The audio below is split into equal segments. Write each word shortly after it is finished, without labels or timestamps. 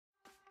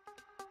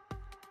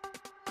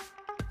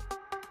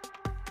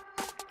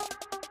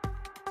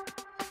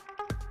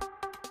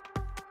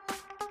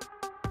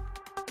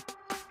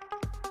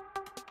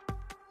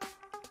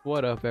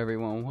What up,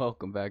 everyone?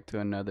 Welcome back to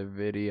another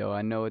video.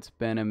 I know it's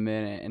been a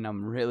minute and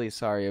I'm really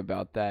sorry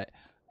about that.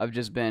 I've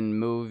just been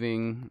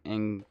moving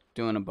and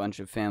doing a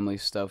bunch of family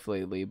stuff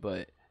lately,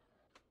 but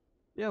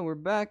yeah, we're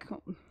back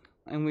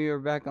and we are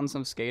back on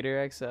some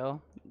Skater XL.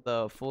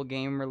 The full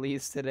game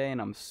released today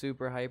and I'm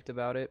super hyped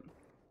about it.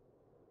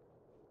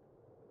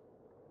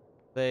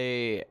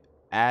 They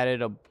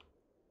added a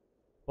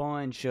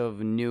bunch of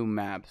new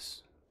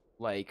maps.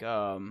 Like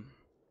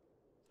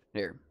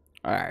here.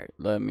 Alright,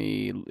 let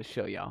me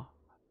show y'all.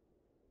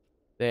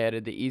 They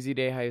added the Easy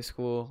Day High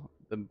School,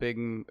 the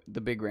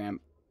big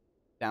ramp,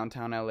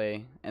 downtown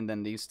LA, and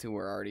then these two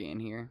were already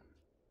in here.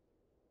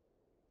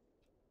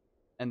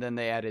 And then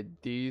they added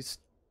these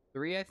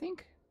three, I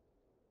think.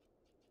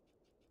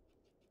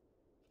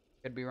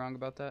 Could be wrong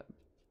about that.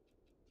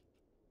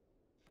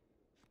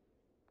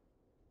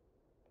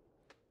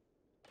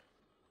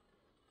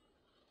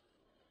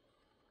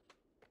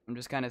 I'm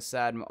just kind of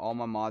sad all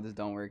my mods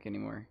don't work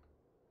anymore.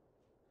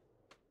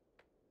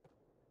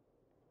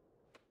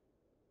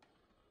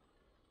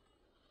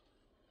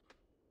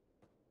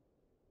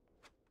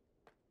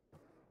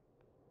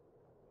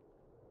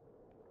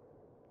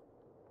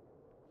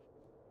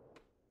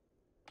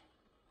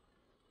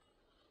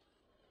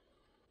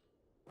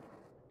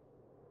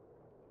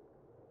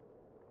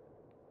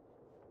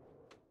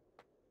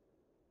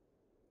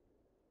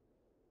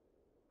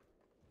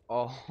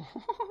 Oh.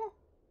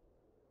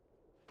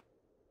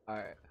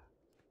 Alright.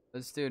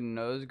 Let's do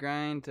nose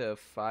grind to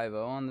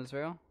 5-0 on this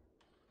rail.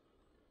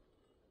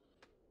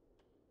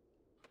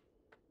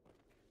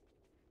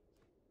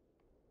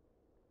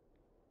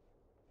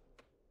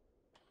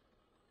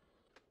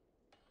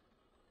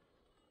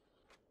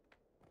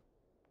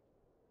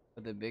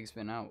 With the big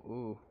spin out.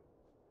 Ooh.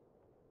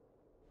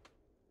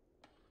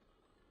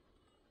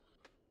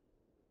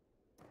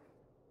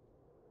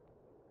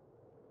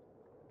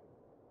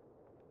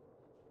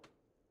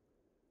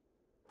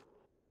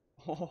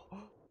 Oh,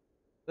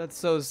 that's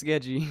so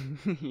sketchy.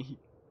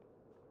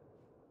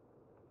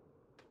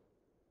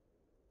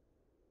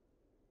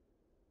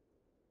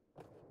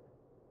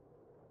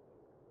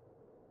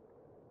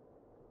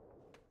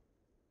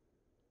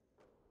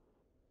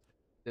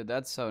 Dude,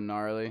 that's so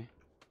gnarly.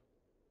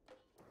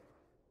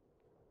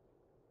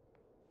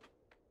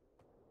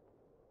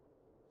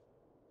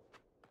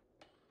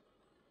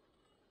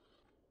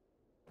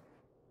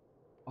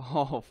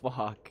 Oh,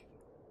 fuck.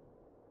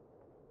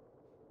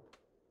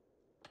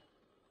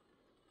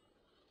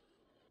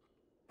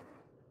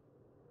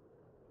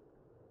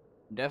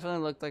 Definitely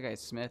looked like I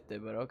smithed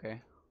it, but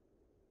okay.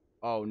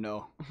 Oh,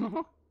 no.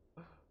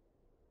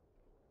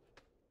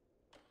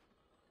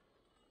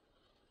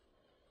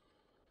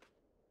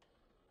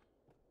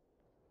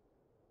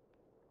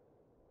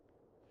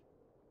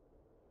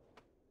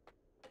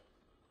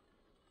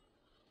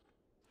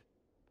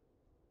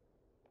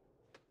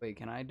 Wait,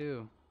 can I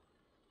do?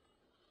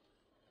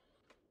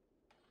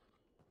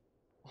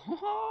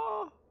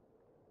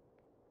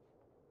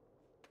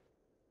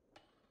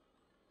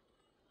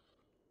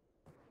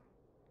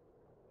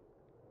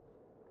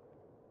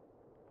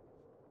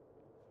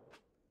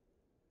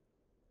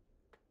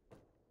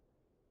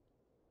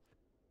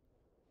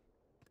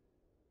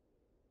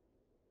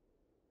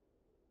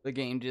 The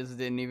game just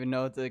didn't even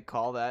know what to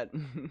call that.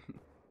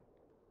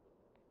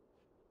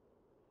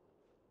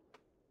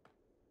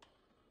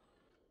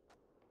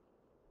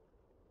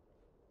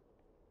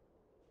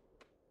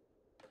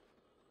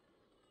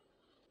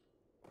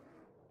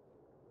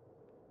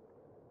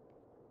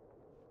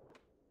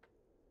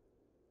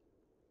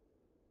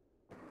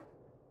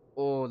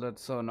 Oh,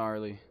 that's so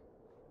gnarly.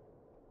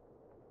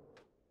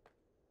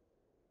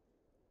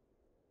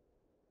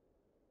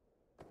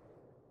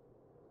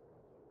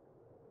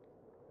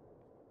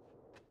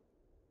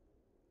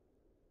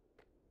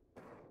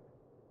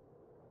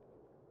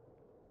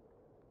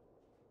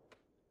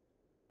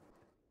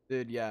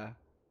 Dude, yeah.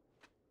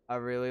 I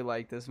really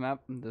like this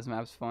map. This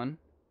map's fun.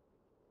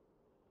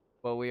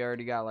 But we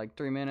already got like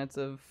 3 minutes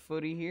of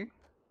footy here.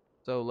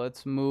 So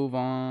let's move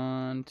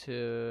on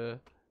to...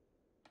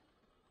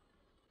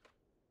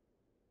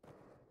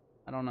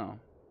 I don't know.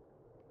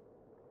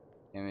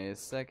 Give me a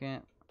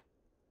second.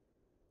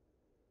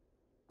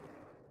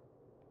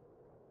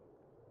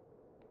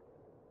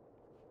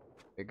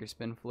 Bigger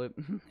spin flip.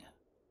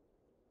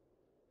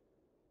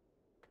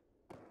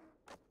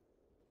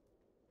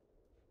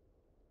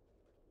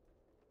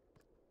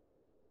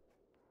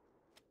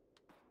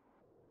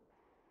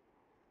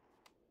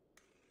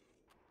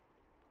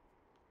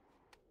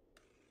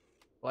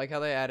 Like how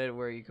they added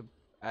where you could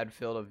add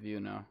field of view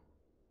now.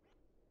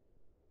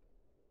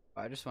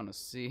 I just want to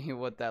see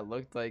what that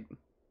looked like.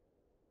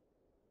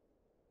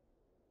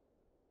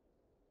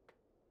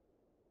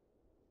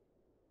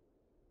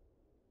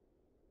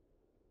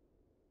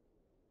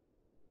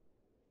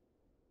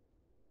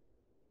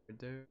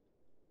 Dude,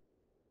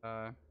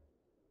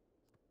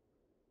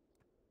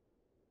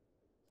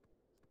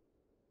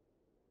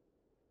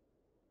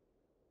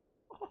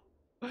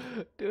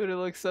 dude, it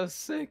looks so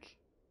sick.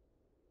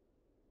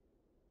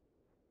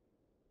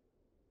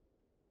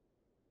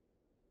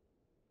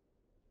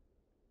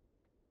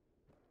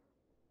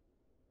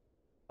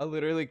 I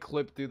literally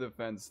clipped through the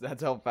fence.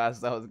 That's how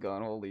fast I was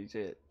going. Holy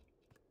shit.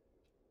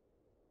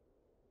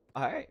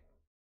 Alright.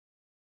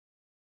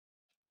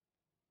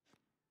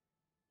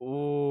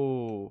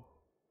 Ooh.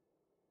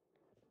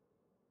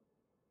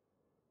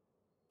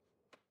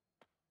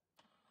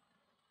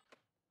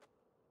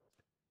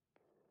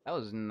 That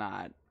was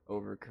not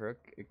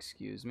overcooked.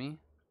 Excuse me.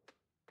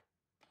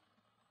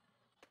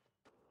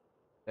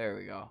 There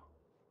we go.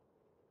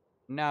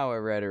 Now I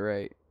read it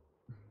right.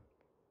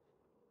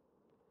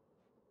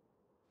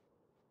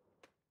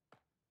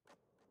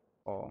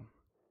 Oh.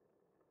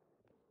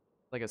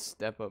 Like a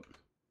step up.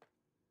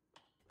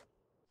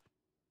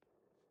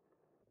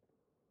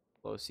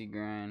 Low C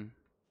grind.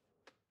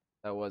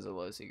 That was a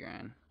low C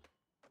grind.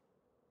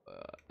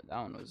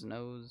 That one was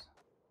nose.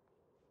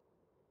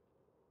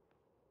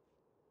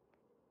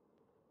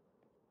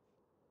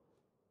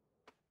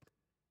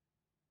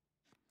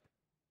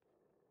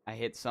 I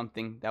hit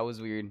something. That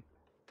was weird.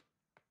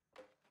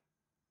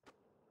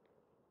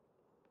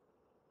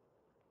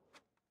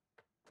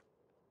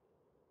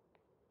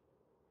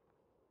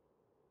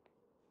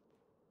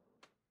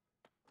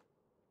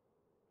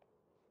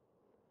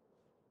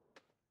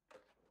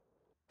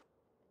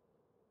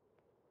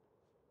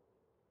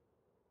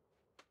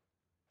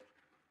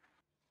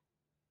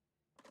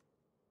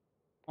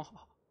 Oh.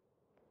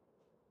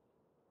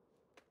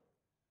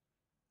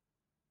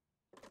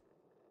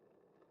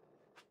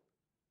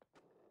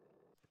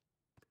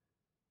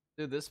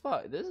 Dude, this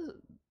spot,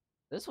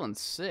 this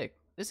one's sick.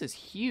 This is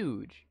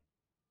huge.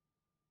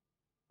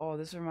 Oh,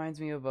 this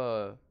reminds me of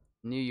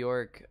New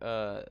York's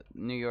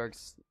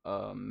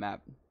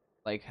map,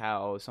 like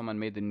how someone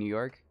made the New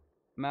York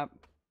map.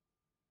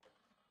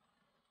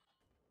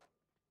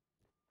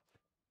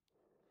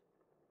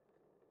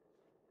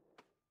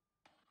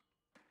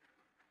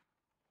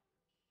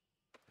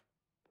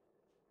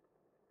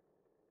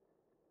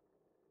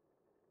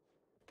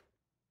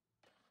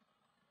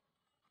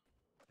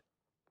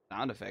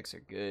 Sound effects are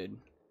good.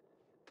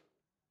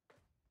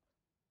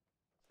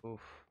 Oof.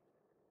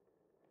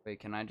 Wait,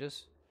 can I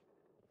just?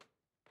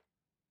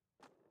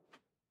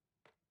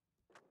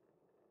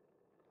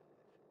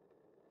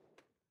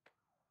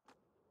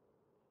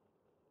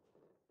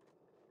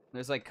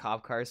 There's like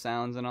cop car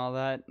sounds and all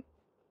that.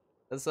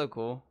 That's so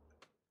cool.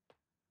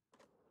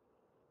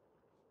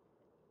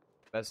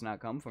 Best not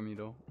come for me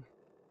though.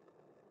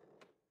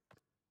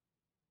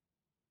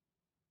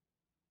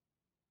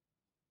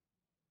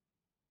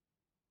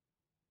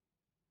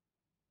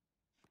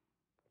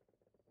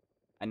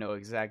 I know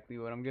exactly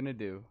what I'm gonna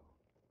do.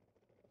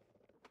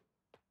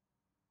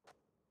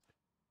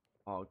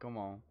 Oh, come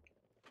on.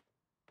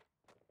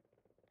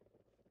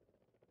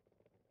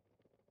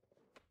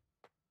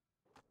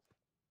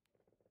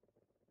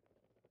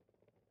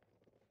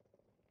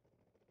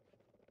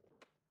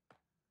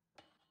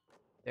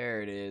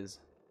 There it is.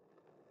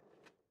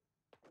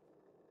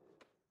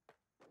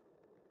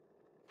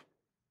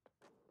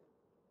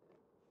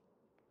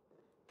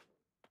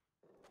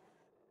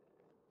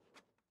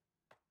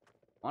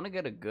 I want to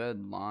get a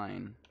good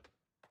line.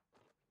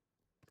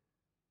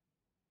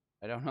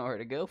 I don't know where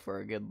to go for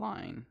a good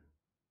line.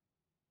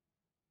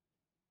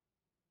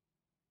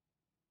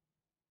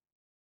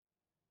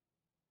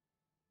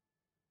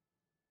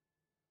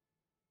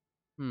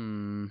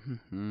 Hmm.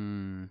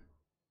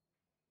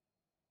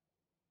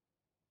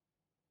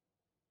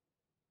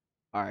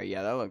 Alright,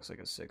 yeah, that looks like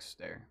a 6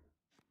 there.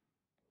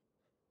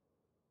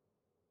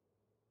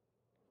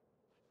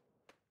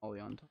 Ollie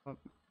on top.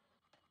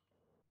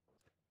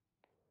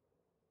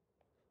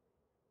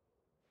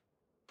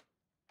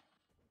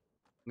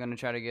 I'm gonna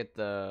try to get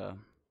the,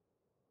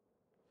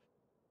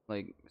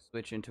 like,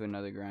 switch into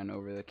another grind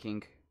over the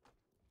kink.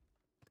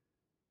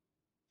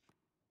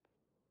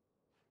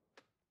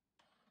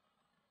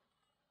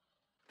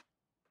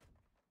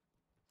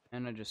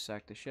 And I just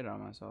sacked the shit out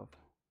of myself.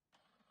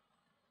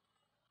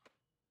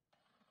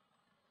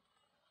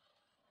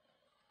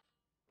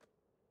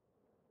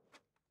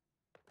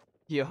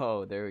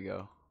 Yo, there we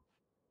go.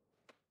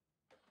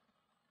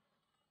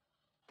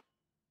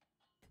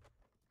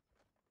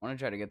 I want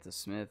to try to get the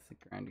Smith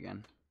grind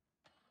again.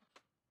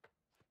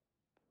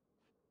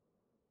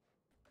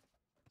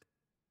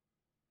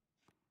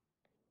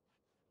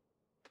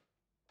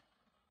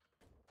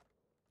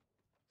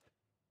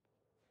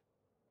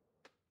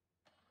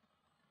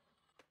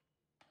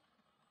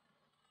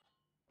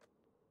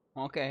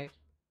 Okay.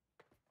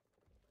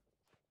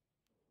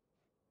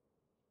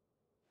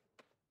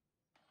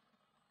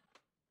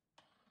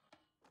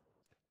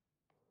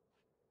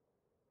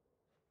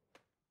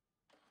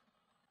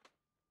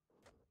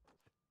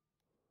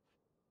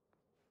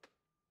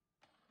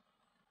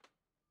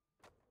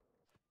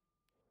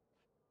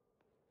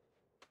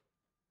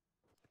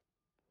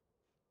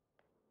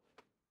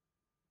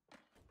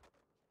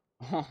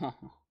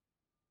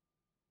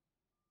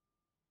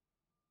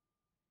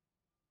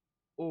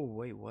 Oh,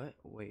 wait, what?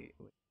 Wait.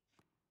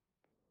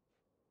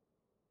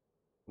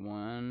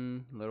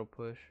 One little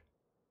push.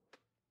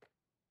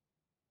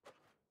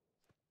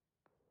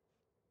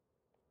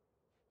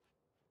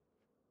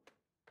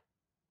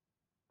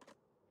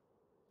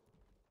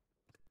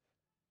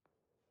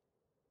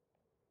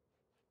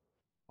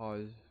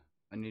 Pause.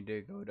 I need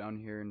to go down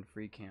here and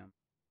free camp.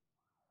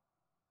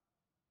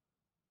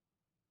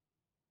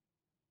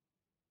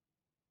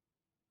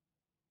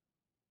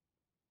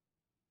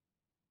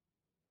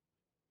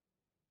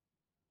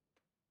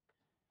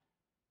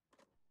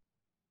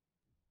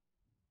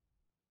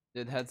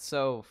 Dude, that's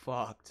so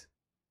fucked.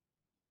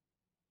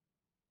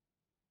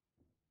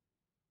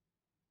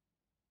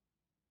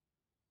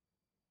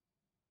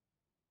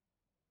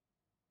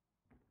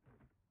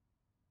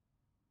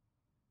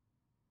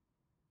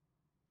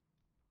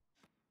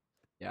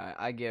 Yeah,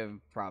 I give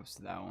props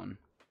to that one.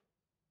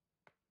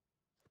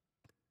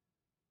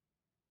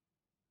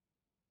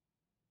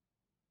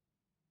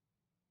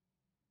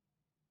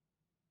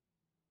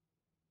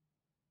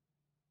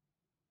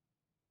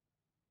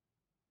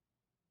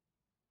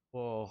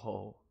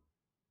 Whoa.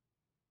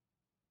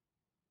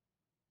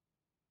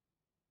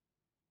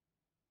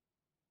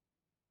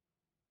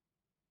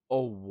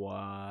 Oh,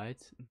 what?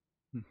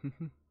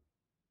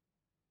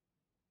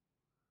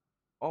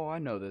 Oh, I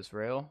know this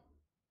rail.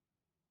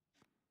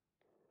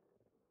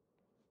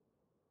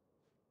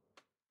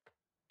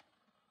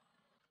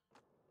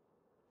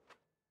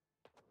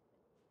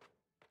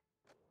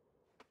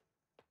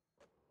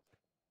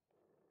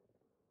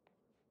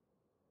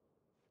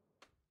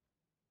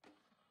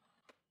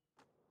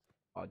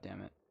 Oh,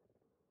 damn it.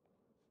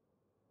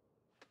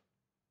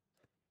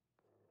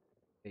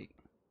 Wait.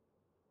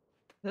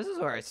 This is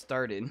where I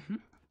started. I'm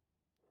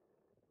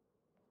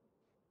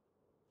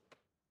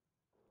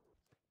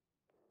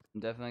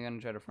definitely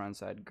gonna try to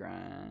frontside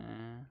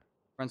grind.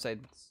 Frontside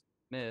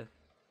Smith.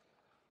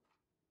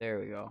 There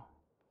we go.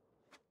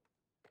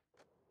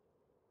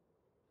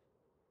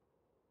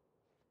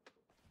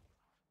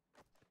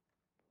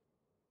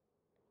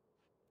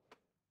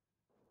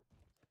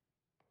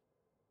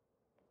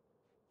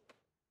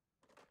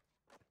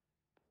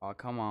 Oh,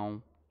 come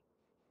on.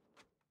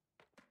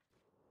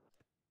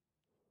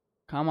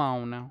 Come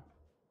on now.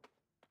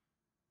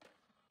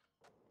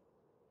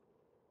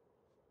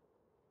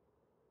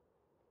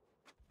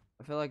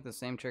 I feel like the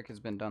same trick has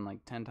been done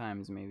like 10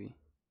 times maybe.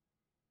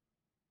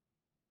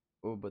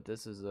 Oh, but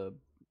this is a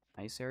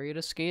nice area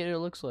to skate, it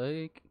looks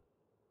like.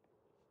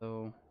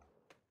 So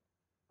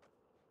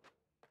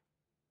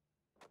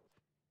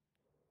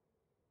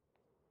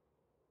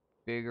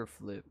bigger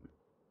flip.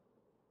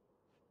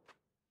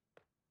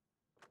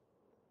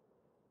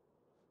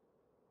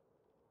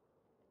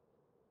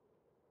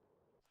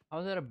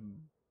 How's that a...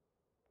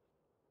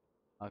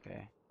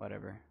 Okay,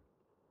 whatever.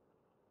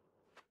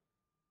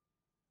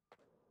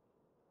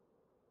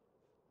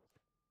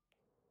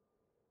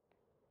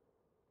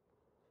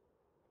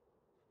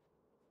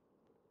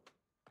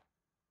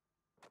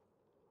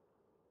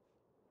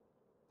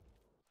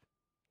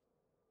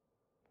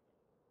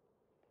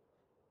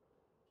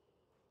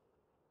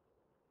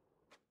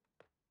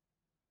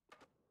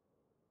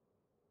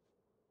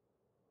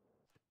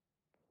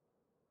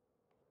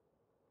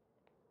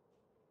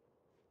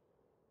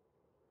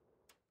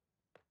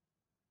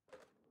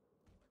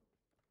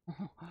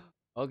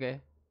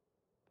 Okay.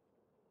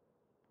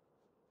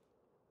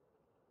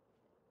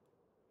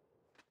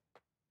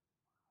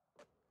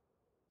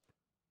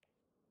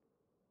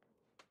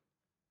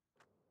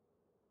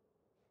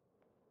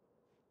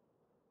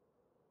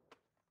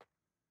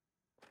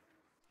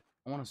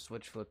 I want to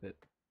switch flip it.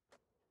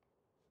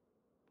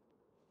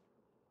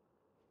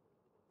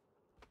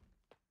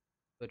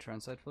 Switch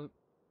frontside flip.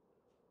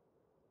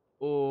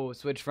 Oh,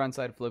 switch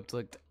frontside flip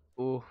looked.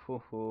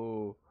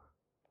 Oh,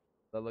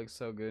 that looks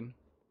so good.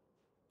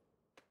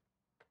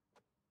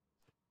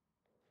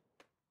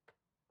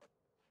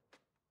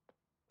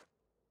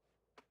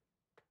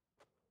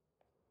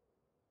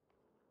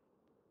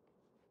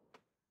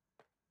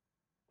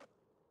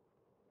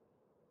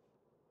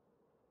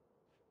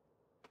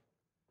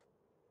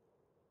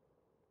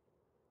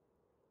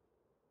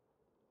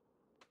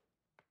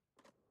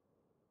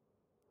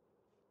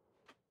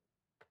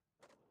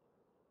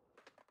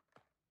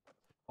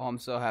 Oh, I'm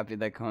so happy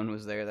that cone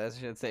was there. That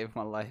shit saved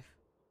my life.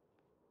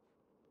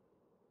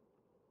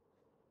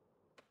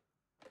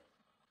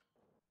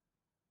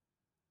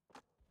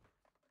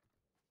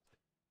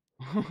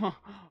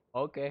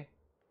 Okay.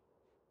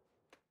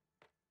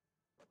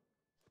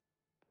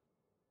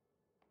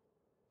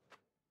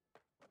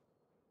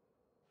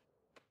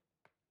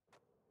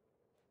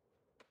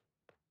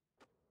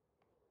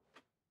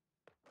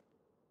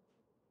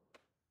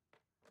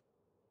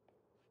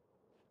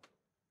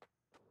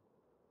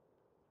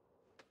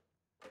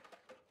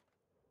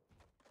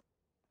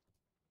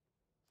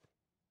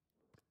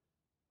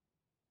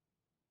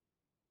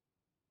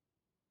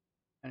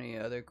 Any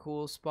other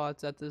cool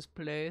spots at this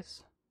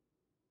place?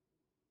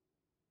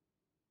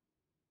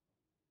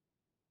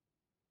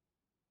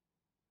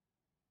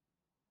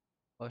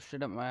 Oh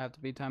shit, it might have to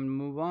be time to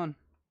move on.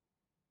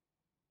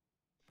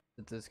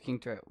 Hit this king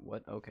trail.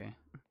 What? Okay.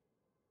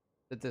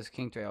 Hit this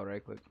king trail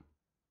right quick.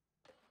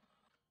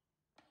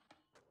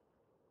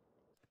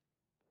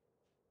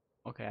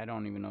 Okay, I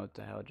don't even know what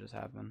the hell just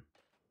happened.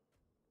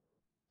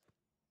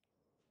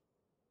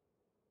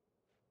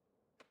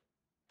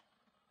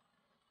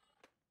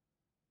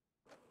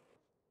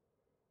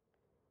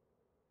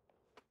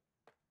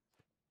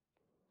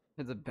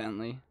 It's a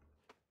Bentley.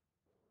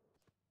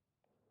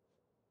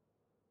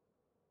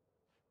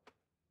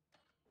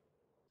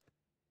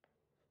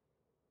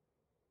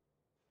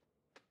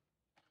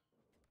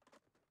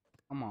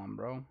 Come on,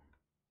 bro.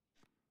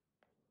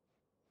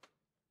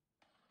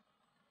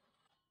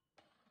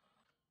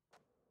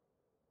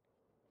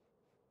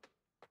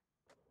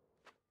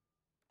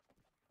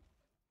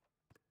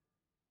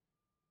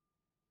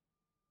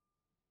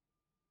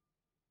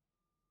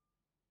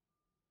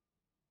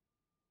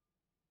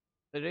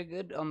 They did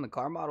good on the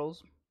car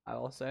models, I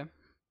will say.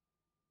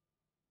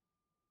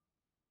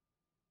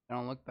 They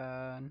don't look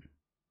bad.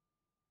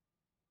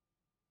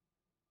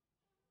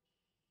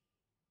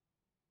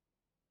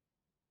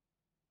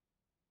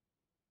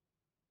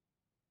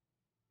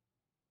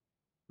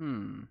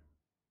 Hmm.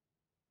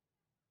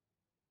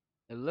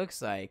 It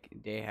looks like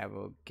they have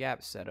a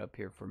gap set up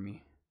here for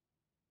me.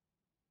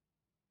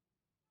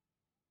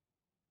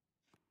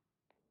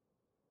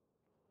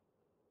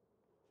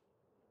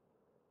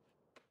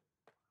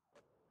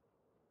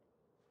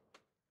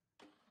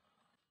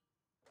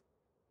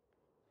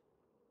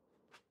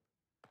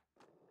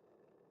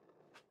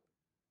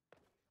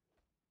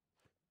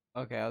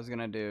 Okay, I was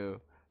gonna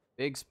do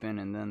big spin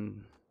and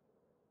then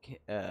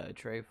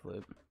tray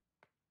flip.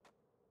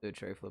 Do a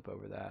tray flip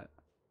over that.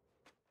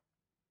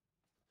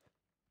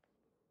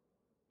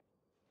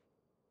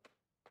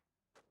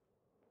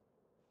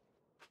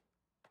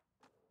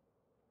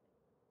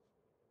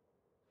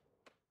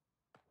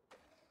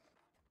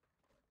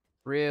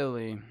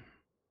 Really?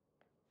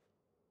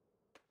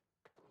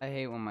 I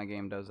hate when my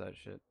game does that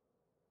shit.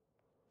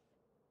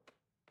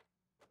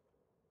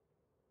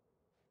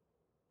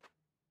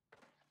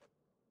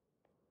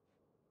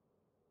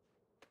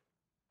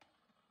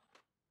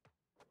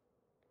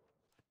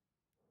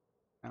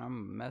 And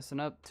I'm messing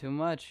up too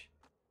much.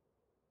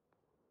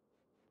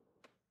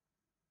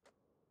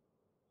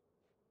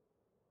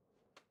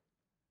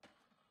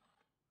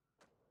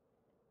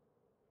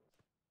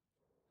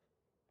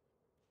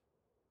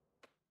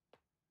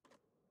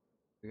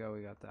 We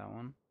got that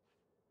one.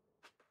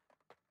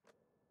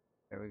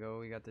 There we go,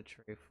 we got the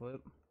tray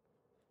flip.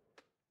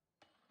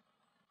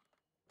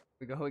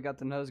 We got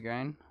the nose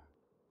grind.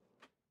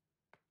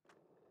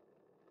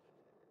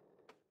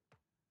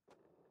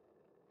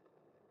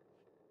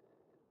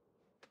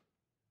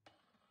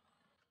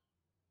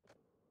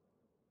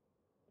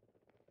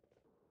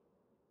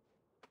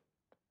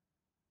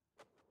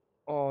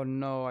 Oh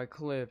no, I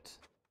clipped.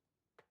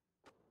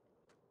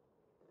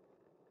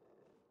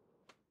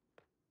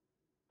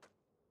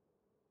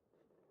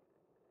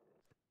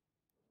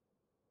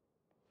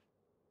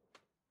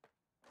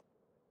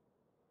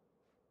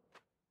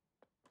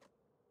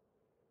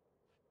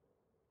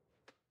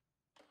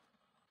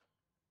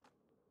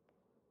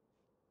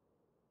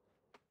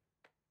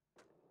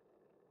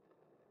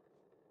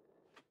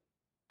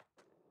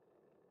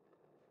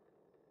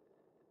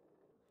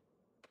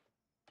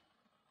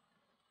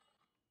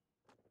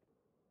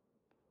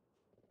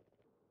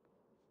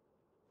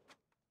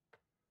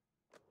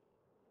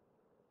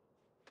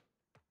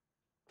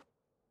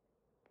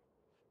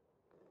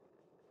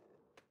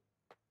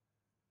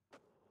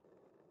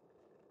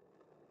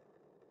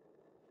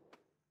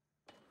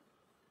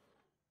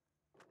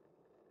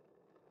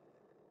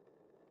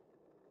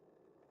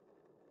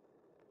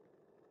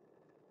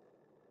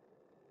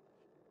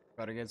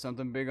 Gotta get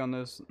something big on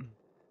this.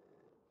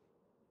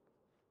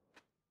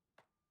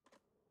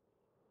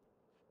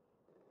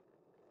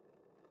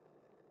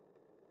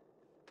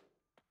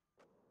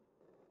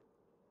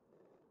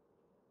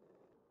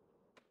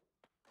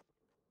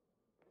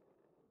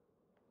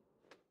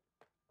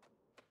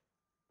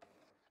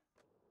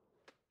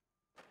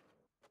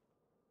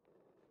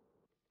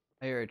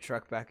 I hear a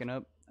truck backing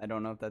up. I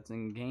don't know if that's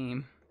in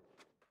game.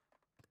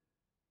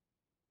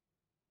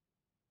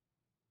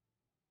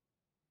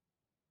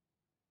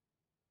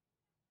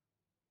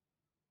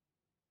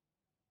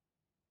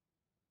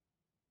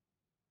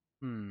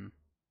 Hmm.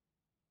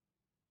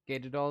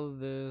 Gated all of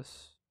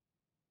this.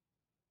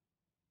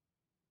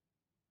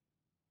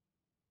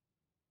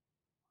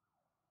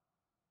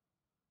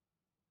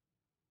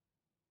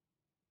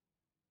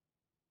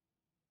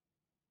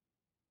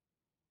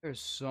 There's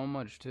so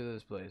much to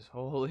this place.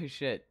 Holy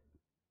shit.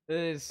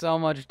 There's so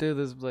much to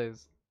this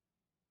place.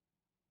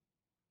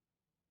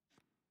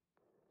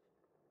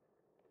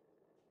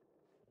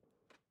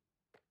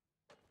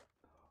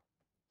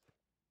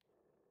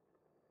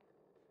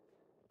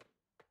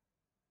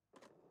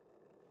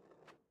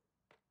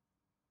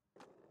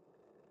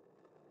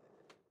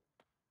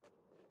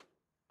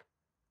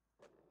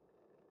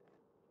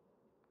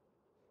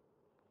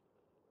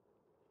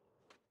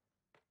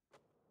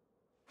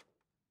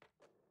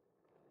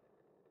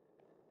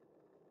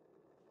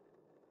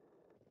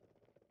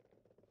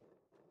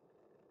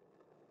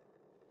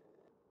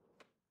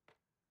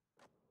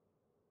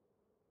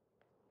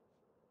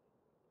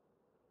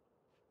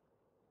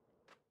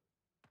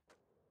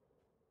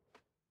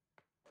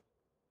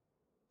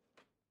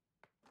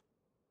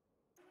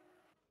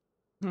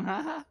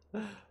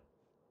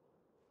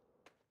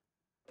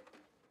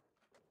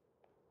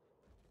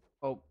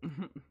 Oh,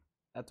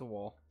 that's a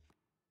wall.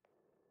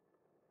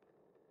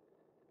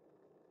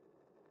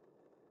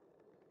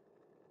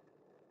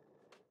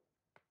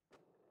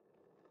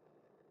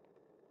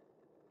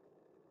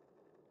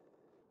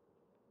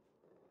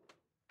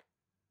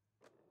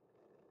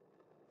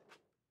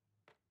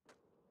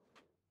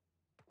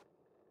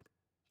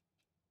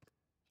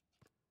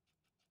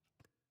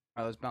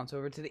 Alright, let's bounce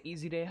over to the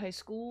Easy Day High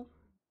School.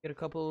 Get a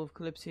couple of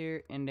clips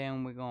here, and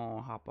then we're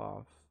gonna hop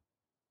off.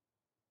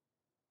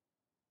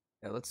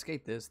 Yeah, let's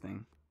skate this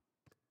thing.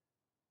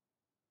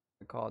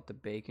 I call it the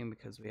Bacon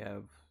because we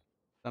have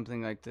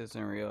something like this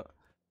in real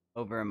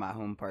over in my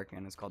home park,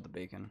 and it's called the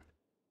Bacon.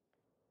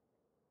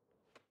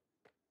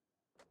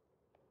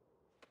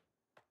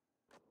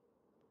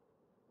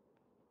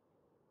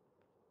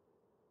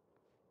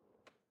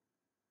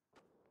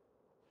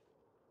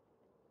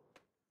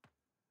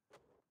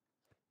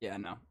 Yeah,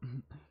 no.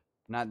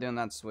 Not doing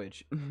that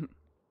switch.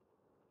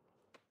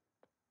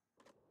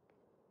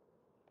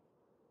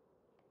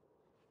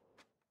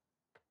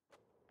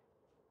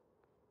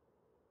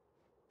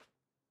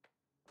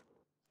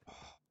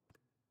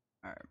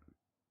 Alright.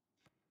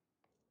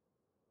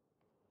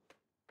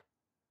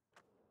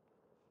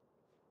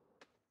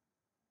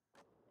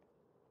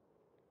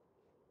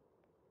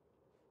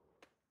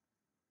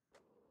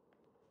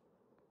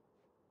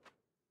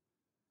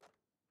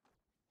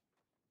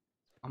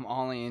 I'm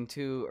only in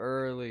too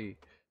early.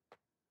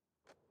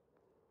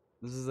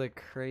 This is a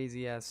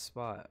crazy ass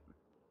spot.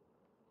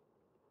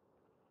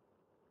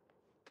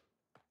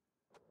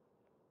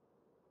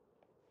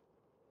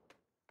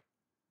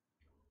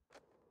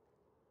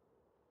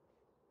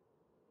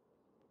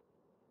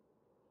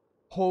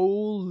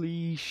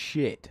 Holy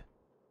shit.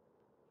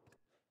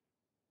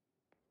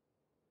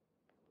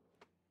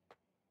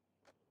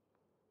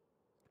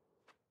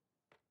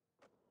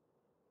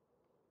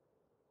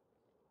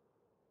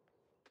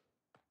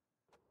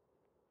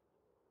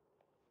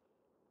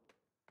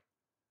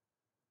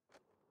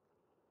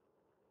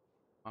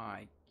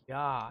 My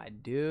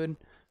god, dude.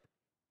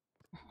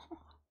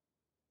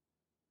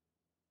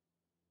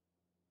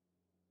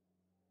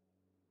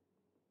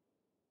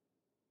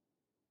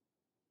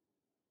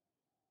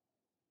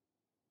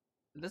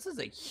 This is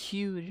a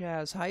huge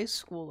ass high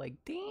school, like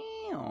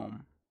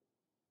damn.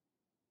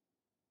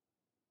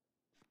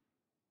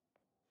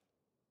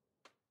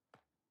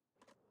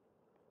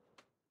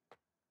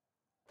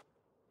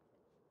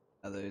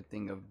 Another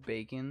thing of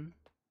bacon.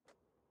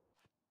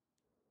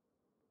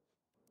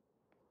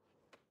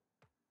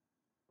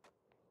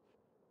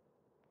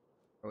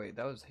 Oh wait,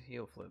 that was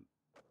heel flip.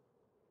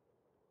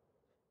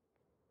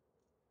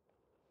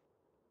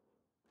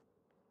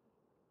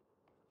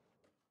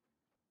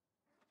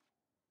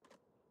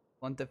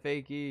 Want the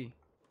fakie.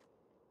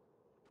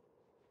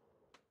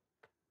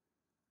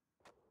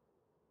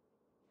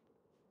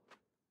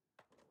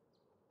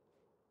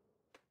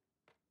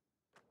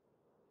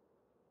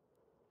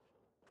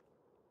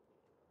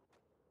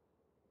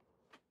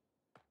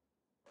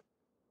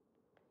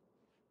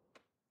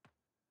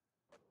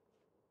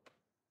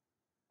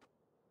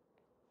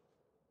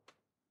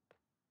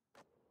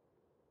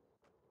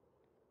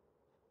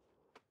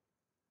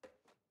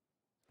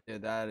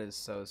 Dude, that is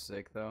so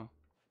sick though.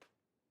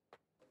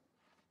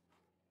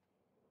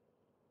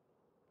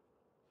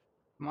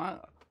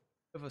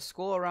 If a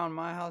school around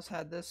my house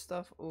had this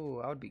stuff, ooh,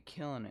 I would be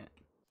killing it.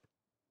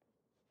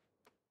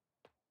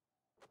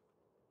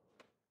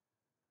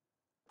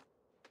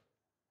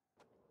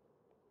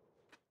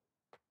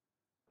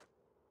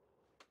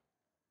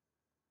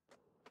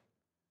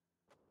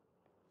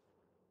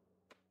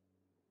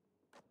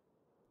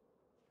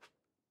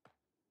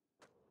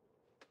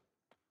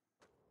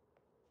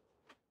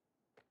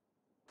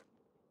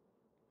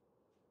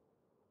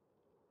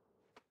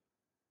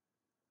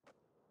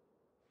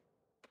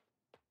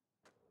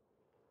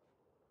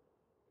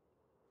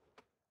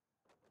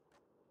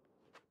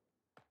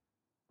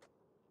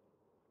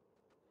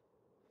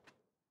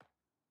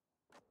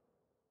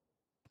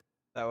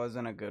 That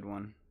wasn't a good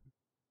one.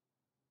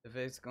 If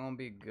it's gonna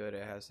be good,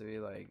 it has to be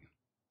like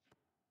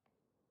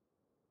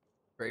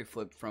great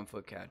flip front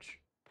foot catch.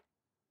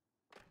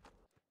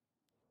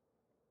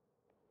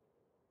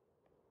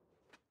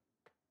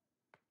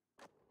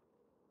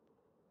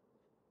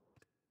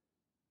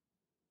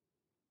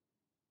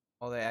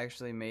 Oh, they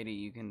actually made it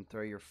you can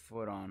throw your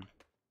foot on.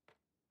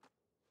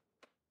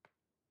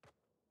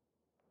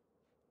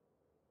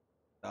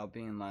 Without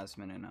being last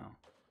minute now.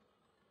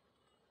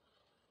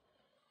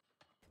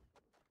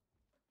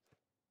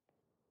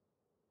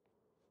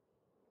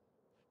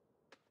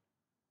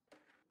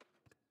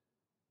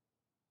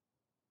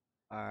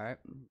 Alright,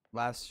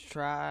 last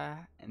try,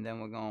 and then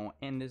we're gonna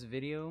end this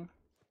video.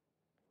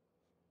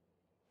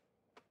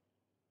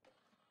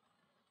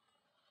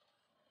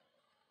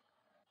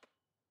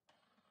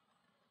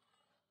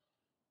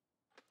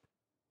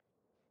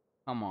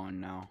 Come on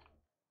now.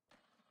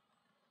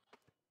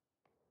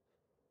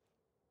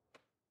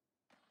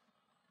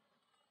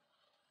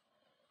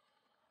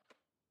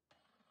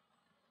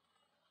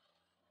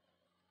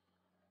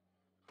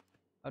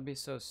 That'd be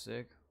so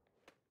sick.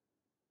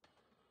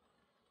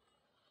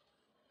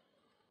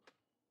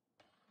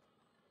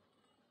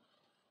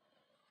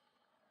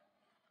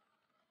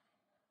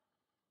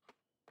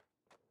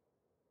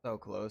 So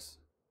close.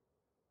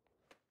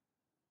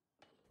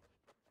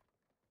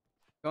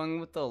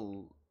 Going with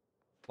the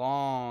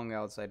long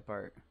outside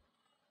part.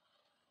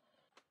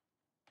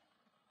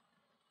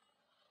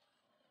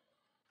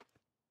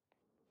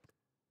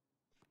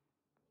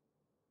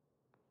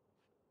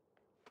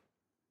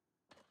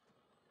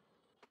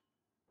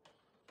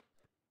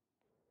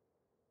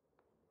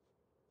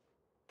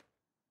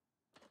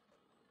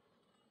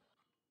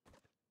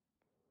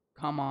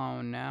 Come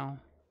on now.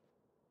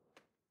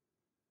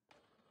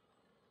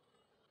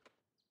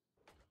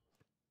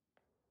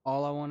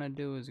 All I want to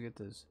do is get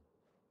this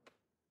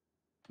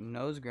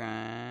nose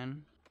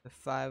grind, the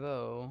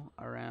 5.0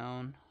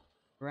 around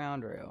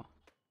round rail.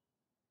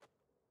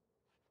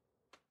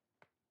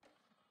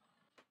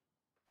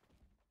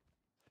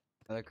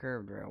 Or the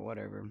curved rail,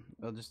 whatever.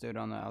 We'll just do it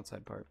on the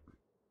outside part.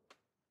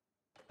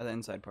 Or the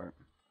inside part.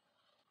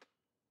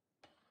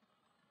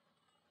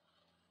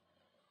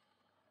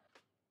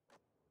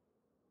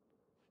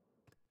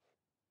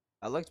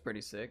 That looks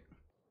pretty sick.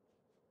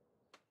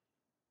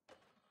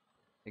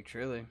 Like,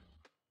 truly.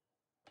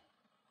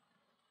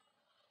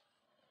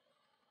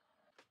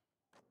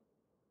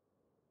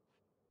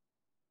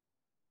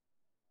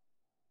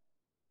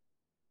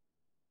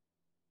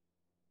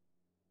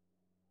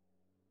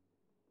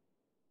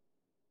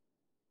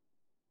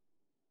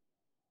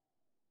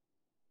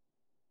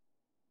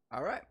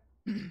 All right.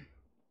 Let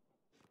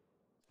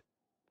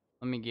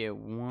me get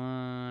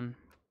one.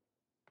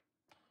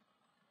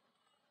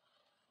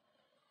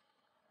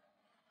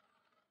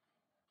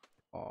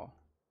 Oh.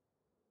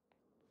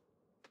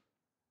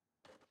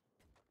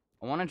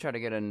 I want to try to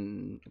get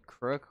a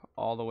crook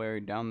all the way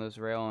down this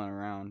rail and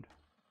around.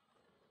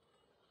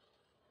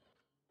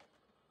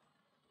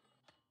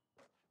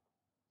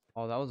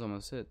 Oh, that was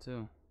almost it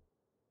too.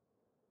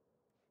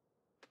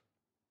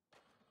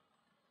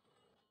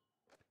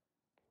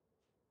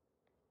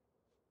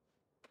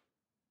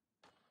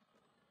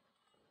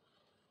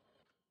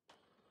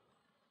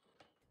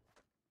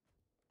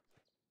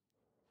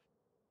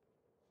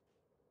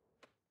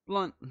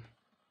 Blunt.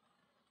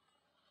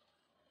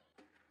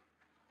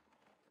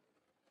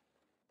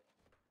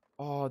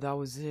 Oh, that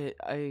was it.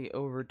 I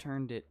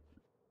overturned it.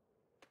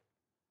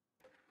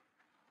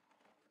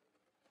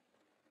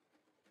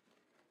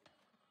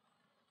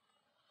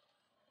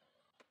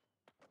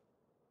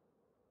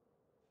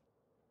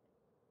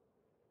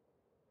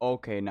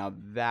 Okay, now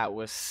that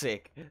was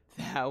sick.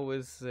 That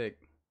was sick.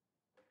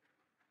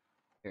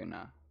 Here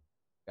now.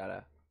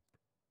 Gotta.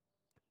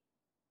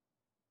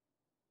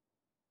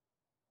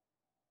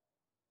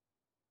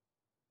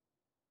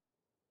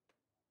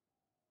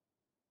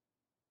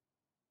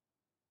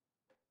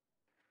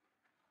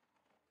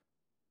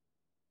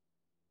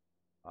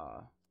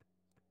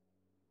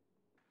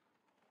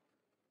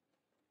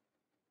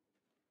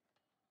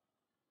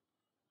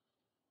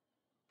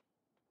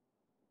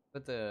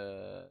 Put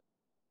the.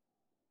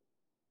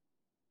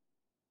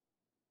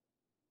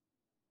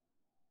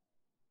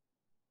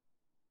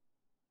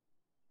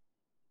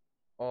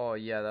 Oh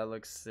yeah, that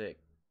looks sick.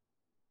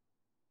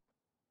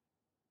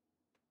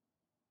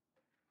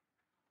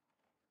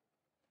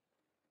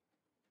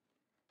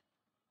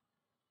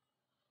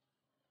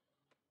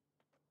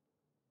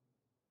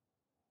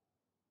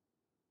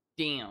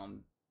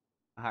 Damn.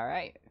 All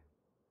right.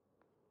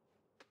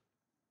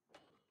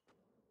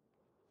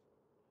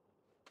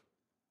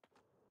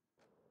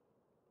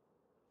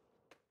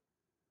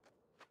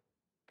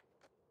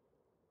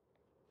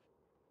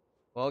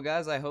 Well,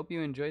 guys, I hope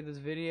you enjoyed this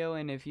video,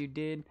 and if you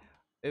did,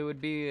 it would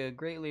be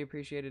greatly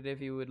appreciated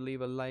if you would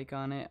leave a like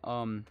on it.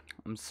 I'm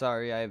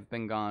sorry I've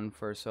been gone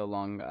for so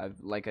long.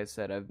 Like I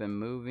said, I've been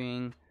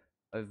moving.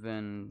 I've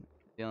been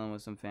dealing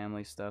with some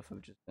family stuff.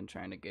 I've just been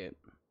trying to get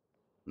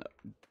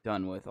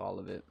done with all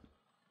of it.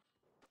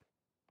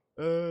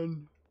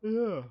 And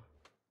yeah.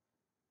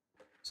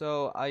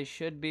 So I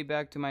should be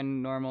back to my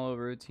normal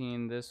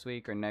routine this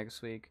week or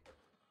next week.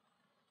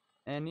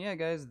 And yeah,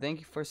 guys,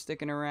 thank you for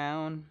sticking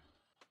around.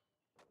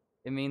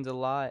 It means a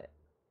lot.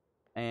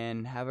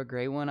 And have a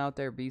great one out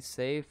there. Be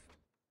safe.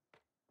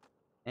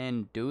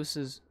 And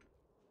deuces.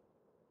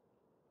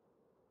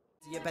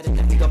 You better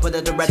let me go put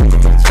it the red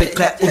click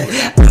clap.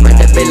 I'm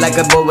at the bit like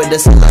a boy with a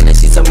salon. And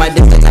she saw my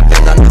dick and I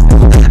fell on.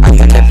 I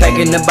got that pack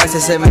in the box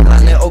at 7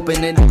 o'clock.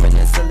 Open it up and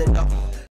then sell it up.